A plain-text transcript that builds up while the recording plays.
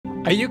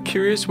Are you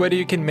curious whether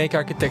you can make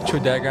architecture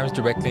diagrams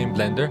directly in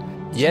Blender?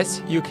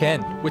 Yes, you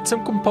can, with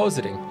some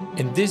compositing.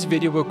 In this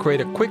video we'll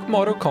create a quick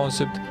model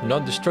concept,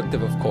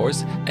 non-destructive of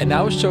course, and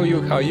I'll show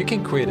you how you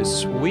can create a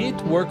sweet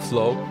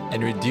workflow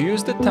and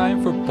reduce the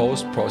time for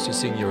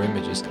post-processing your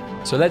images.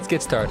 So let's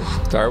get started.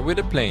 Start with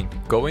a plane,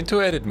 go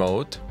into edit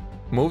mode,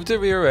 move the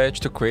rear edge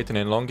to create an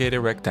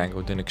elongated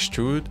rectangle, then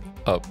extrude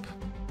up.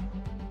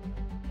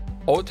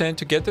 Alt-N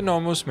to get the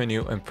normals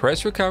menu and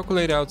press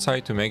recalculate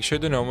outside to make sure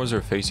the normals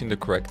are facing the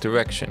correct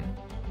direction.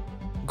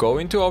 Go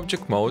into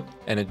object mode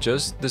and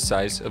adjust the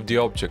size of the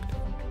object.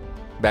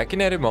 Back in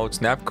edit mode,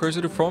 snap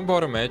cursor to front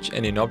bottom edge,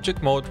 and in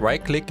object mode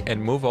right click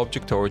and move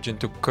object origin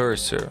to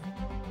cursor.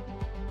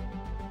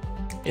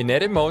 In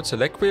edit mode,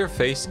 select rear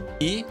face,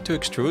 E to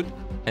extrude,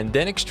 and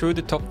then extrude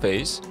the top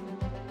face.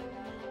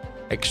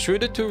 Extrude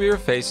the two rear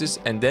faces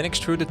and then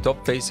extrude the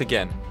top face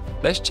again.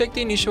 Let's check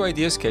the initial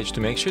idea sketch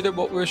to make sure that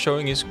what we're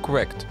showing is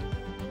correct.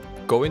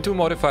 Go into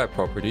modifier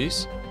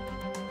properties.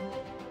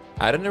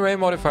 Add an array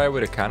modifier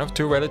with a count of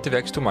 2 relative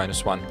x to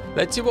 -1.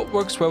 Let's see what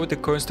works well with the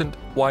constant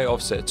y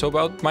offset, so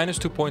about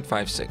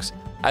 -2.56.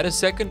 Add a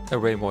second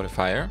array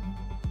modifier.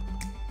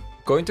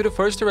 Go into the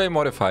first array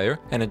modifier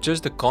and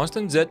adjust the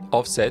constant z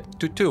offset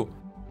to 2.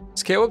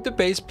 Scale up the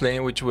base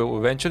plane, which will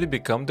eventually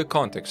become the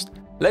context.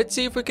 Let's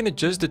see if we can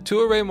adjust the two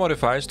array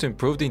modifiers to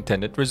improve the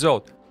intended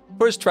result.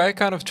 First try a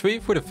count of 3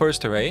 for the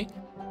first array.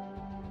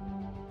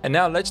 And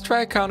now let's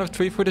try a count of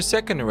 3 for the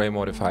second array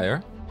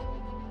modifier.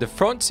 The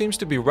front seems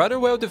to be rather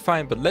well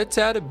defined, but let's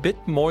add a bit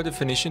more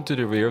definition to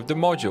the rear of the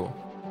module.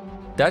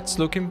 That's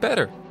looking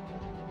better.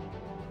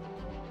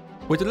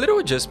 With a little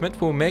adjustment,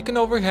 we'll make an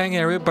overhang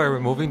area by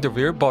removing the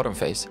rear bottom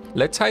face.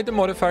 Let's hide the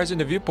modifiers in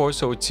the viewport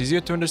so it's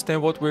easier to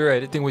understand what we're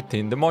editing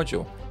within the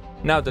module.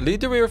 Now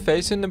delete the rear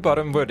face and the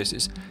bottom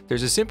vertices.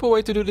 There's a simple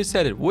way to do this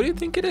edit. What do you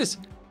think it is?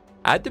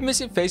 Add the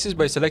missing faces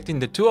by selecting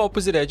the two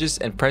opposite edges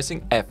and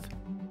pressing F.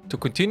 To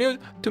continue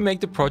to make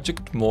the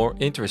project more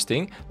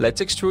interesting,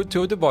 let's extrude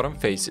two of the bottom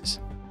faces.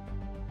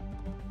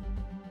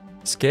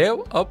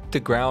 Scale up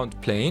the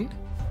ground plane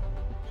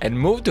and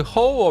move the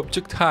whole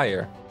object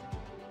higher.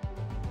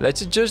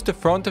 Let's adjust the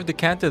front of the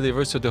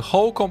cantilever so the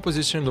whole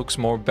composition looks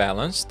more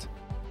balanced.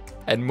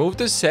 And move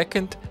the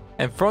second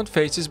and front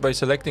faces by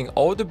selecting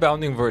all the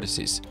bounding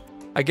vertices.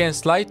 Again,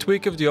 slight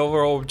tweak of the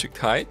overall object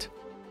height.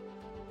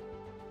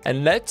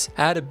 And let's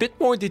add a bit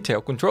more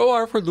detail. Ctrl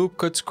R for loop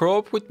cuts, scroll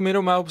up with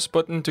middle mouse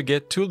button to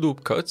get 2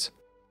 loop cuts.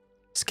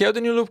 Scale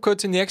the new loop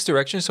cuts in the X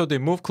direction so they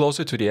move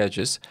closer to the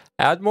edges.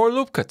 Add more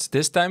loop cuts,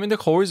 this time in the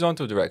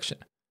horizontal direction.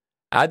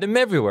 Add them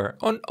everywhere,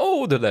 on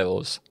all the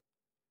levels.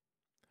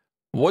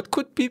 What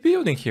could be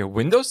building here?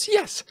 Windows?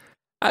 Yes!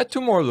 Add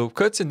 2 more loop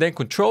cuts and then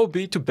Ctrl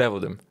B to bevel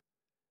them.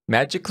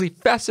 Magically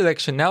fast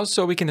selection now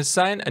so we can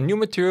assign a new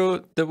material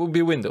that will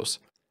be windows.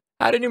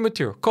 Add a new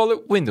material, call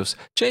it windows.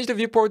 Change the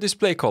viewport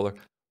display color.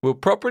 We'll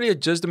properly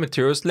adjust the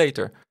materials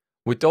later.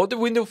 With all the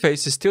window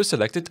faces still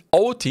selected,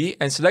 Alt-T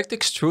and select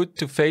extrude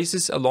to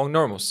faces along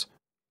normals.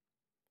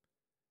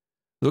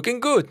 Looking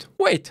good.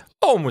 Wait,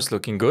 almost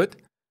looking good.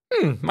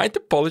 My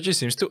topology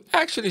seems to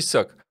actually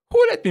suck.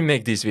 Who let me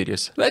make these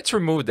videos? Let's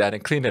remove that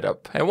and clean it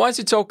up. And once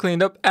it's all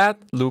cleaned up, add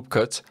loop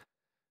cuts.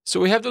 So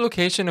we have the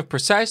location of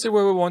precisely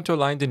where we want to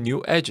align the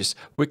new edges.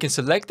 We can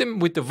select them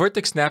with the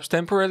vertex snaps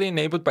temporarily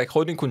enabled by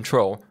holding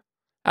Ctrl.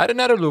 Add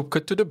another loop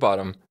cut to the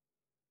bottom.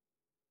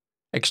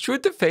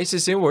 Extrude the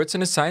faces inwards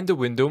and assign the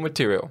window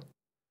material.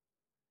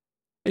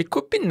 It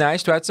could be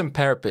nice to add some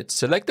parapets.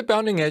 Select the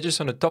bounding edges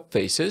on the top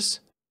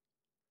faces.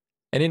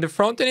 And in the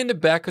front and in the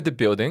back of the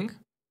building.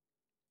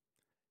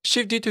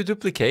 Shift D to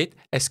duplicate,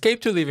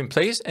 Escape to leave in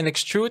place, and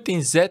extrude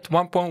in Z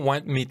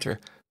 1.1 meter.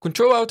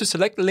 Ctrl L to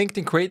select the link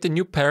and create the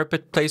new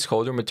parapet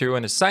placeholder material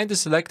and assign the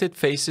selected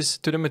faces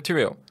to the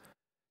material.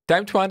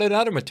 Time to add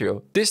another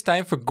material, this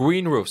time for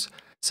green roofs.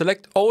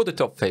 Select all the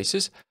top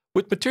faces.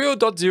 With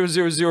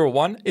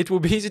material.0001, it will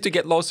be easy to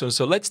get lost soon,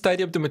 so let's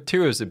tidy up the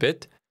materials a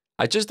bit.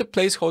 Adjust the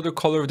placeholder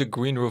color of the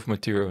green roof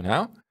material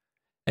now.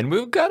 And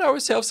we've got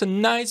ourselves a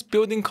nice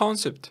building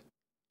concept.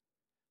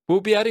 We'll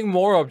be adding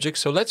more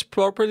objects, so let's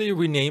properly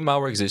rename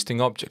our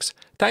existing objects.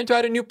 Time to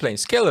add a new plane,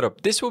 scale it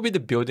up. This will be the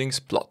building's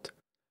plot.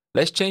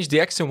 Let's change the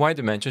X and Y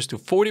dimensions to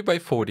 40 by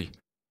 40.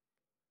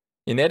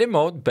 In edit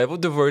mode, bevel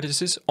the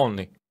vertices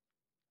only.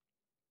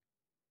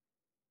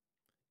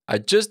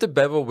 Adjust the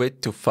bevel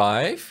width to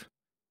 5.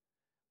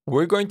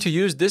 We're going to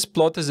use this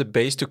plot as a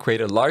base to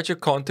create a larger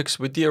context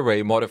with the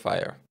array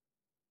modifier.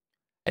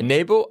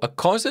 Enable a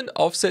constant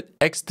offset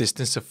x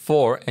distance of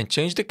 4 and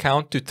change the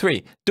count to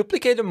 3.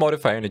 Duplicate the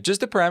modifier and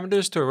adjust the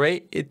parameters to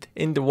array it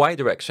in the y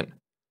direction.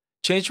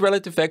 Change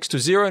relative x to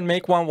 0 and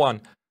make 1,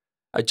 1.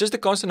 Adjust the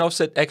constant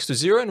offset x to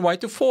 0 and y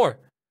to 4.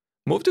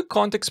 Move the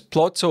context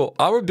plot so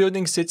our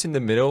building sits in the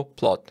middle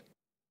plot.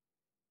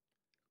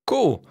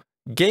 Cool!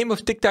 Game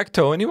of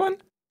tic-tac-toe, anyone?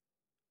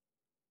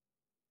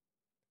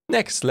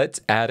 Next, let's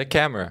add a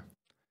camera.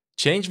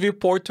 Change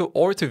viewport to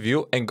ortho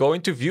view and go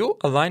into view,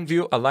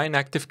 align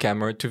active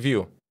camera to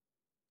view.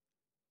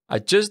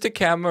 Adjust the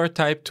camera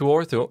type to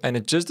ortho and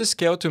adjust the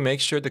scale to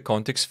make sure the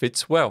context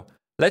fits well.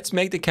 Let's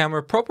make the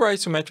camera proper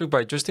isometric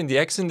by adjusting the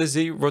X and the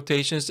Z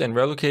rotations and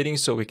relocating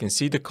so we can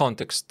see the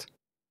context.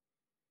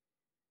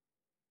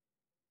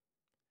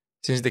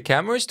 Since the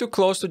camera is too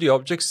close to the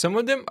object, some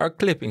of them are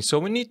clipping, so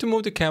we need to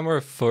move the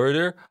camera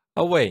further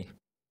away.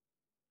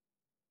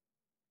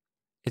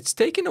 It's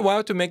taken a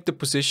while to make the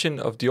position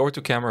of the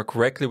ortho camera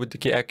correctly with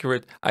the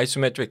accurate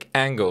isometric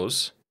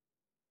angles,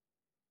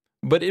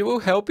 but it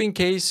will help in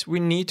case we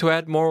need to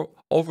add more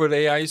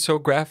overlay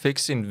ISO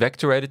graphics in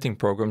vector editing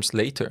programs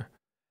later.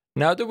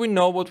 Now that we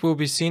know what will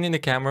be seen in the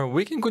camera,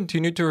 we can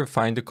continue to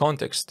refine the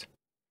context.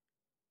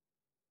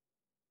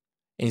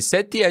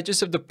 Inset the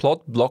edges of the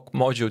plot block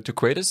module to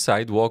create a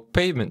sidewalk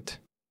pavement.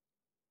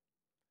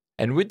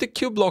 And with the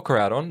Cube Blocker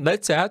add-on,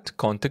 let's add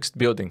context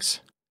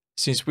buildings.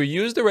 Since we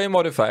used array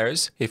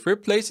modifiers, if we're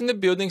placing the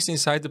buildings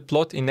inside the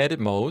plot in edit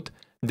mode,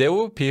 they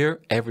will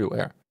appear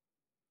everywhere.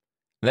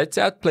 Let's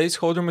add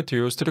placeholder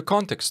materials to the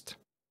context.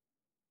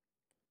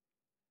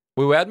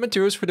 We will add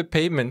materials for the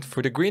pavement,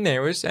 for the green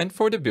areas, and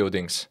for the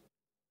buildings.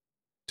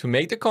 To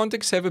make the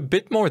context have a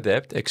bit more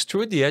depth,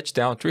 extrude the edge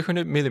down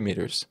 300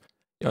 mm.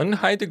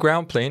 Unhide the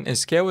ground plane and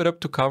scale it up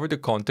to cover the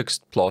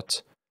context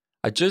plot.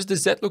 Adjust the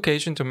Z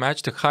location to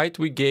match the height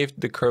we gave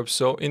the curve,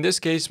 so in this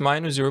case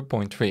minus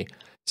 0.3.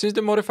 Since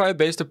the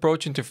modifier-based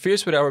approach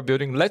interferes with our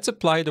building, let's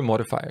apply the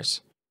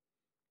modifiers.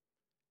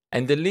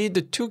 And delete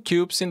the two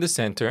cubes in the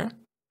center.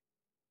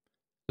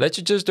 Let's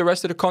adjust the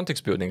rest of the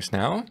context buildings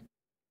now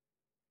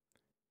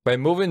by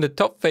moving the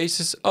top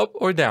faces up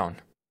or down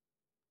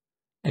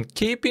and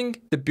keeping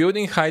the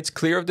building heights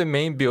clear of the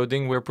main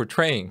building we're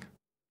portraying.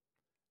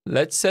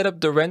 Let's set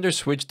up the render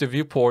switch to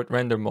viewport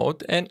render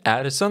mode and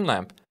add a sun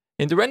lamp.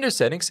 In the render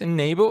settings,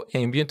 enable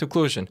ambient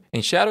occlusion.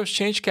 In shadows,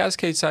 change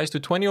cascade size to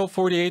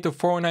 2048 or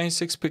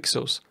 4096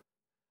 pixels.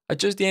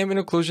 Adjust the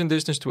ambient occlusion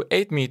distance to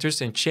 8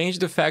 meters and change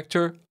the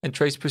factor and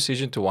trace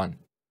precision to 1.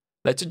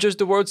 Let's adjust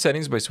the world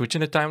settings by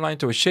switching the timeline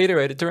to a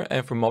shader editor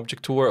and from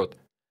object to world.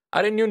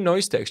 Add a new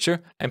noise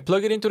texture and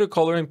plug it into the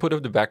color input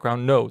of the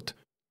background node.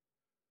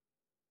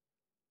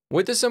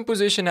 With the sun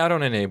position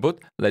add-on enabled,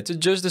 let's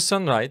adjust the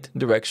sunlight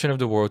direction of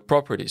the world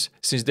properties.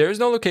 Since there is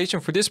no location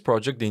for this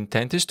project, the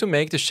intent is to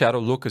make the shadow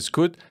look as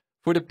good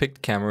for the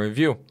picked camera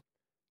view.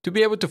 To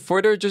be able to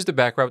further adjust the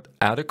background,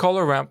 add a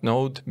color ramp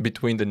node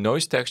between the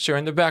noise texture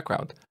and the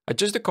background.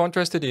 Adjust the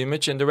contrast of the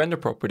image and the render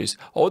properties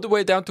all the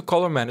way down to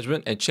color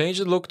management and change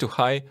the look to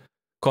high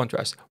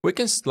contrast. We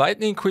can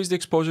slightly increase the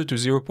exposure to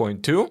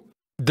 0.2.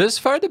 Thus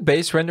far the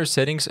base render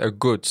settings are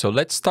good, so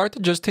let's start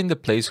adjusting the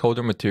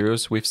placeholder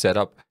materials we've set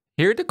up.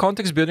 Here the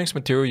context buildings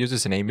material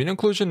uses an ambient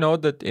occlusion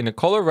node that in a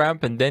color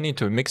ramp and then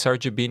into a mix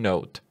RGB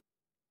node.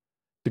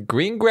 The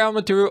green ground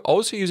material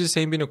also uses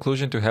ambient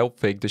occlusion to help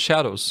fake the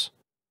shadows.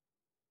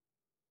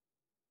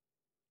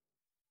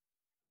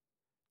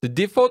 The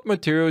default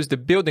material is the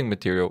building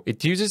material.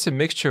 It uses a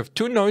mixture of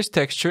two noise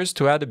textures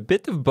to add a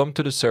bit of bump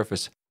to the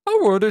surface.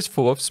 Our world is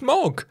full of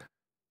smoke!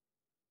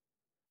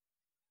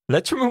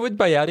 Let's remove it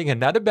by adding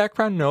another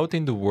background node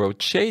in the world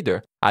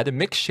shader. Add a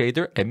mix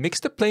shader and mix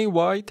the plain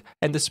white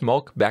and the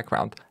smoke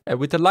background. And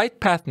with the light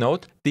path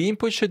node, the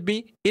input should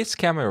be is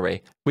camera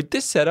array. With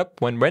this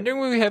setup, when rendering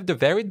we have the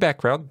varied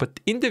background,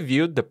 but in the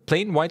view the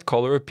plain white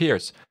color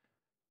appears.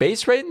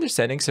 Base render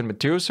settings and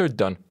materials are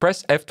done.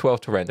 Press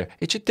F12 to render.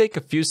 It should take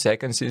a few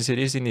seconds since it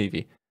is in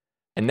Eevee.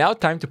 And now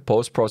time to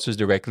post-process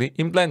directly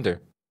in Blender.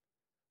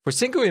 For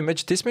single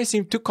image, this may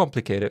seem too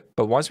complicated,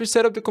 but once we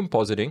set up the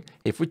compositing,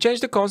 if we change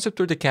the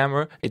concept or the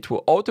camera, it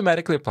will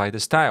automatically apply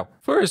the style.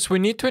 First, we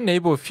need to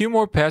enable a few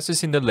more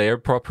passes in the layer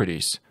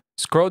properties.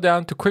 Scroll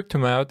down to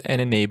Cryptomatte and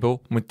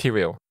enable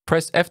Material.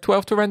 Press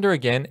F12 to render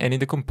again, and in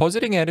the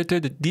compositing editor,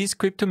 these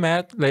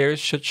Cryptomatte layers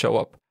should show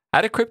up.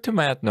 Add a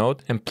Cryptomatte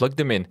node and plug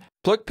them in.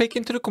 Plug pick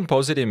into the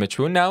composite image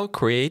will now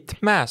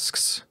create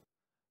masks.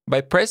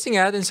 By pressing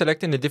add and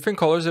selecting the different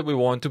colors that we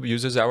want to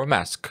use as our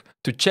mask.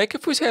 To check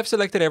if we have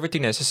selected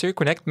everything necessary,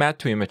 connect matte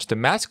to image. The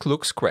mask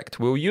looks correct.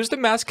 We'll use the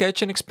mask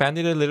edge and expand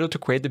it a little to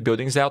create the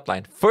building's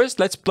outline. First,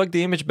 let's plug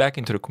the image back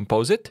into the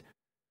composite.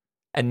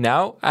 And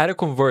now add a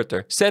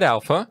converter. Set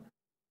alpha.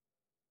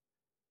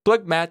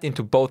 Plug matte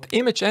into both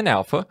image and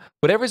alpha.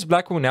 Whatever is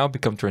black will now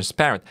become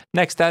transparent.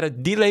 Next, add a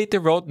delay the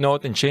road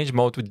node and change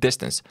mode with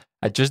distance.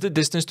 Adjust the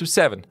distance to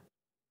 7.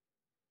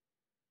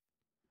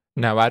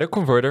 Now add a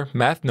converter,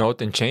 math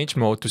node and change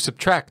mode to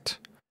subtract.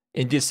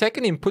 In the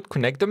second input,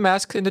 connect the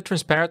mask and the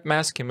transparent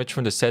mask image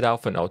from the set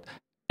alpha node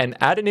and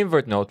add an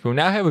invert node. We'll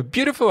now have a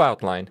beautiful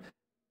outline.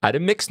 Add a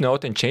mix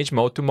node and change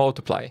mode to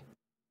multiply.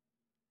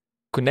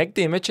 Connect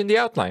the image and the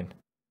outline.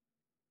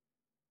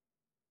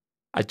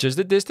 Adjust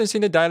the distance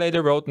in the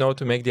dilator road node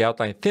to make the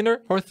outline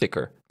thinner or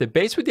thicker. The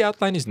base with the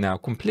outline is now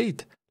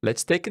complete.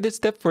 Let's take it a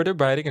step further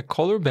by adding a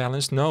color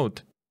balance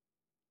node.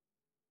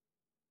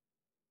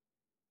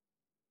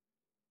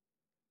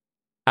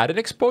 Add an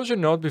exposure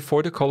node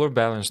before the color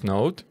balance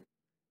node.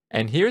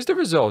 And here's the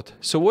result.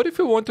 So what if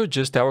we want to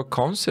adjust our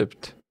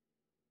concept?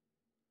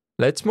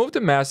 Let's move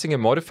the masking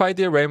and modify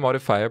the array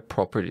modifier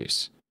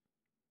properties.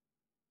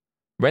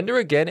 Render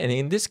again, and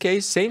in this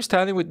case, same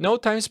styling with no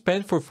time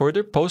spent for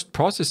further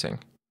post-processing.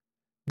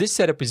 This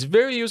setup is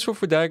very useful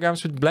for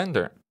diagrams with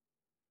Blender.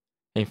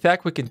 In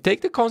fact, we can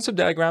take the concept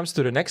diagrams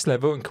to the next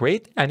level and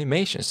create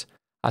animations,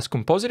 as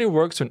Compositor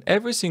works on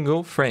every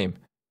single frame.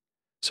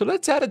 So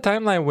let's add a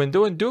timeline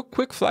window and do a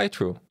quick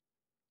fly-through.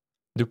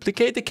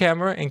 Duplicate the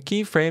camera and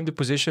keyframe the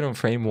position on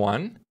frame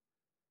 1.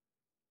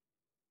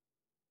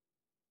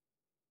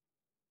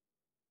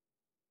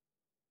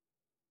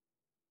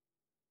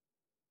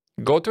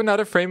 Go to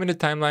another frame in the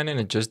timeline and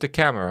adjust the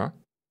camera.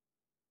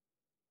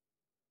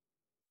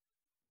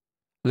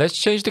 Let's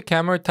change the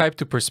camera type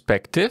to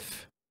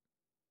perspective.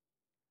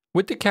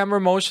 With the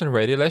camera motion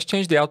ready, let's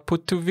change the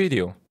output to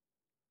video.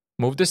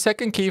 Move the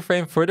second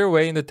keyframe further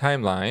away in the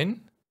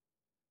timeline.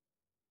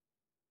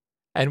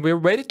 And we're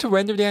ready to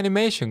render the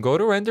animation. Go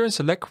to render and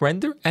select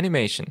render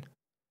animation.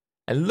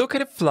 And look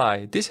at it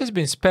fly. This has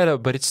been sped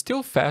up, but it's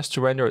still fast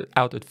to render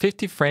out at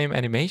 50 frame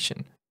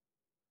animation.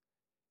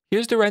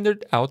 Here's the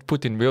rendered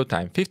output in real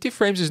time. 50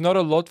 frames is not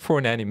a lot for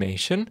an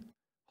animation.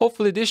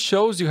 Hopefully this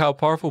shows you how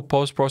powerful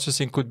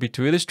post-processing could be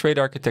to illustrate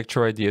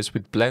architecture ideas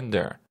with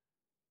Blender.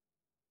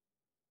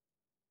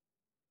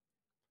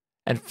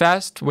 And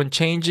fast when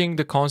changing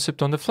the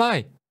concept on the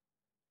fly.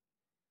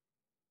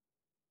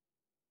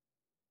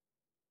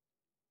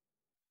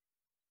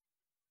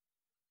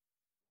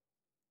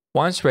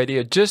 Once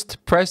ready,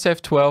 just press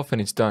F12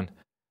 and it's done.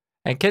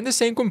 And can the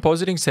same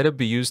compositing setup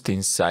be used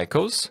in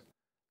Cycles?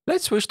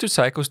 Let's switch to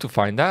Cycles to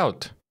find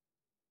out.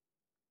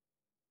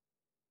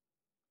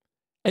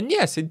 And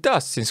yes, it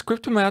does, since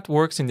Cryptomatte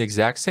works in the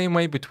exact same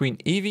way between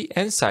Eevee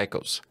and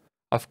Cycles.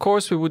 Of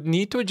course, we would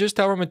need to adjust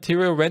our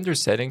material render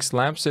settings,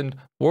 lamps, and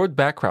world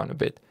background a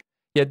bit.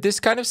 Yet this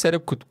kind of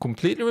setup could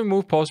completely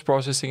remove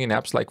post-processing in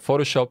apps like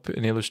Photoshop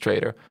and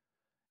Illustrator.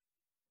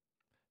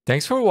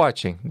 Thanks for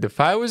watching. The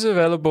file is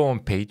available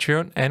on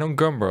Patreon and on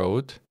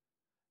Gumroad,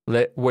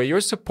 where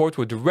your support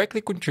will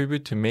directly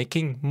contribute to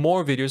making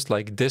more videos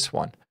like this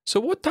one. So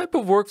what type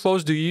of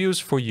workflows do you use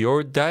for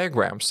your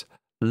diagrams?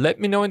 Let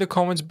me know in the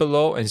comments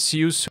below and see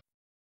you soon.